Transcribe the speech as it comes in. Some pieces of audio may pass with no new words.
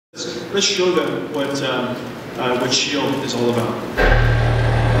Let's show them what Shield is all about.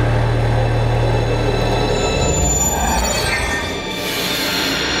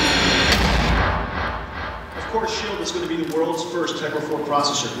 Of course, Shield is going to be the world's first Tegra 4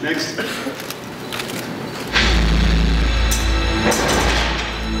 processor. Next.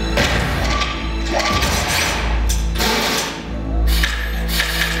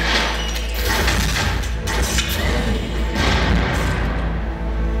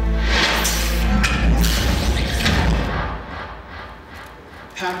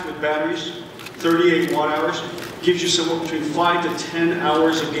 Packed with batteries, 38 watt hours, gives you somewhere between 5 to 10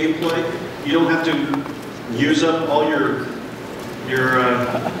 hours of gameplay. You don't have to use up all your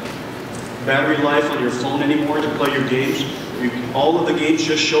battery life on your phone anymore to play your games. All of the games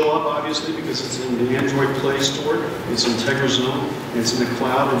just show up, obviously, because it's in the Android Play Store. It's in Tegra Zone, it's in the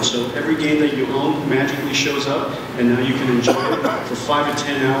cloud, and so every game that you own magically shows up, and now you can enjoy it for 5 to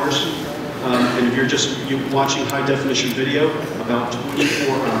 10 hours. And if you're just watching high-definition video, about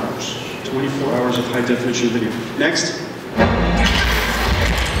 24 hours. 24 hours of high-definition video. Next.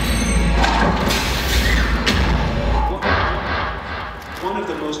 One of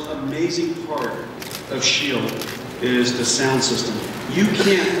the most amazing part of Shield is the sound system. You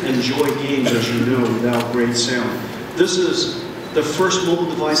can't enjoy games, as you know, without great sound. This is the first mobile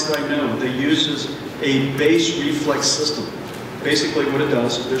device that I know that uses a bass reflex system. Basically what it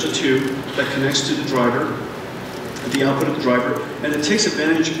does, there's a tube that connects to the driver, the output of the driver, and it takes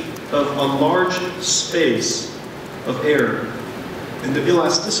advantage of a large space of air and the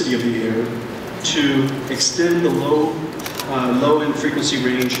elasticity of the air to extend the low-end frequency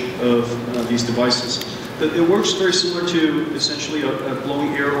range of these devices. It works very similar to essentially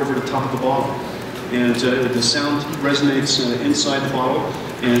blowing air over the top of the bottle. And the sound resonates inside the bottle,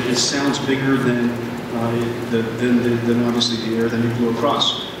 and it sounds bigger than obviously the air that you blew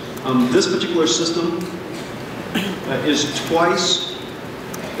across. This particular system is twice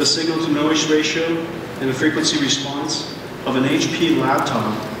the signal-to-noise ratio and the frequency response of an HP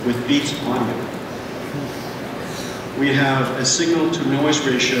laptop with Beats audio. We have a signal-to-noise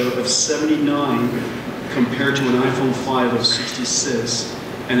ratio of 79 compared to an iPhone 5 of 66,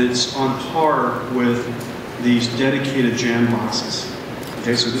 and it's on par with these dedicated jam boxes.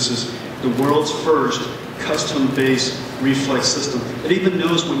 Okay, so this is the world's first custom bass reflex system. It even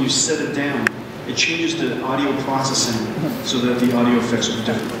knows when you set it down. It changes the audio processing so that the audio effects will be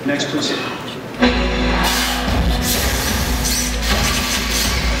different. Next, please.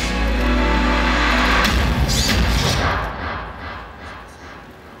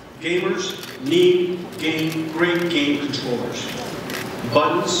 Gamers need great game controllers.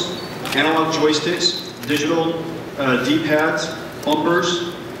 Buttons, analog joysticks, digital D-pads,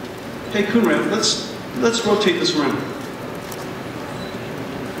 bumpers. Hey, Kunran, let's rotate this around.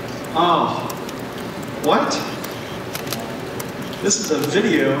 Oh, what? This is a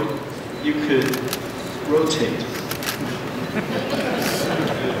video you could rotate.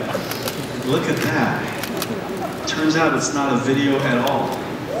 Look at that. Turns out it's not a video at all.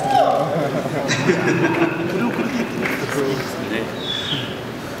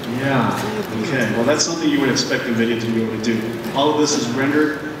 Yeah, okay, well that's something you would expect NVIDIA to be able to do. All of this is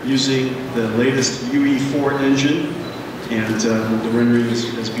rendered using the latest UE4 engine, and the rendering is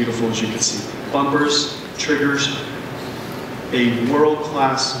as beautiful as you can see. Bumpers, triggers, a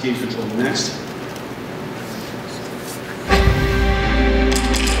world-class game controller. Next.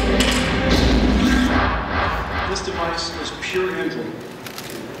 This device is pure Android.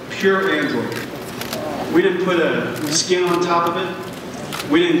 Pure Android. We didn't put a skin on top of it.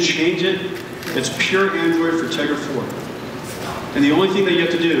 We didn't change it. It's pure Android for Tegra 4. And the only thing that you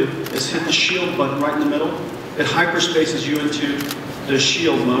have to do is hit the Shield button right in the middle. It hyperspaces you into the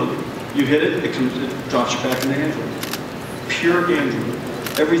Shield mode. You hit it, it drops you back into Android. Pure Android.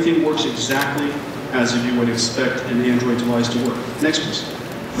 Everything works exactly as you would expect an Android device to work. Next, please.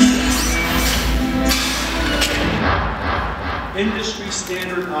 Industry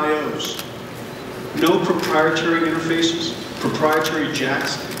standard IOs. No proprietary interfaces, proprietary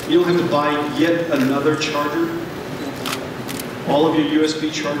jacks. You don't have to buy yet another charger. All of your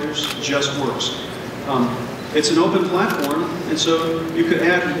USB chargers just works. It's an open platform, and so you could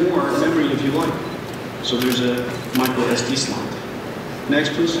add more memory if you like. So there's a micro SD slot.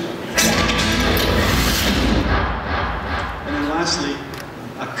 Next, please. And then lastly,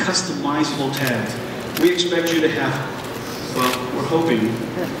 a customizable tag. We expect you to have, well, we're hoping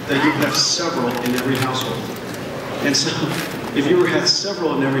that you have several in every household. And so if you had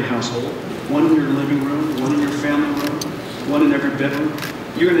several in every household, one in your living room, one in your family room, one in every bedroom,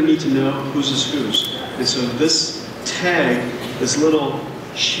 you're going to need to know whose is whose. And so this tag, this little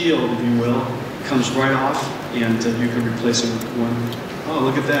shield, if you will, comes right off, and you can replace it with one. Oh,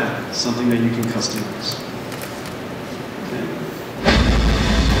 look at that, something that you can customize. Okay.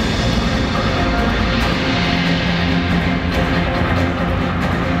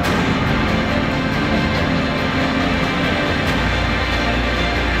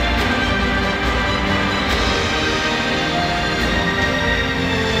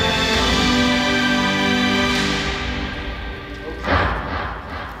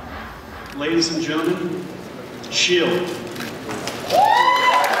 Ladies and gentlemen, shield.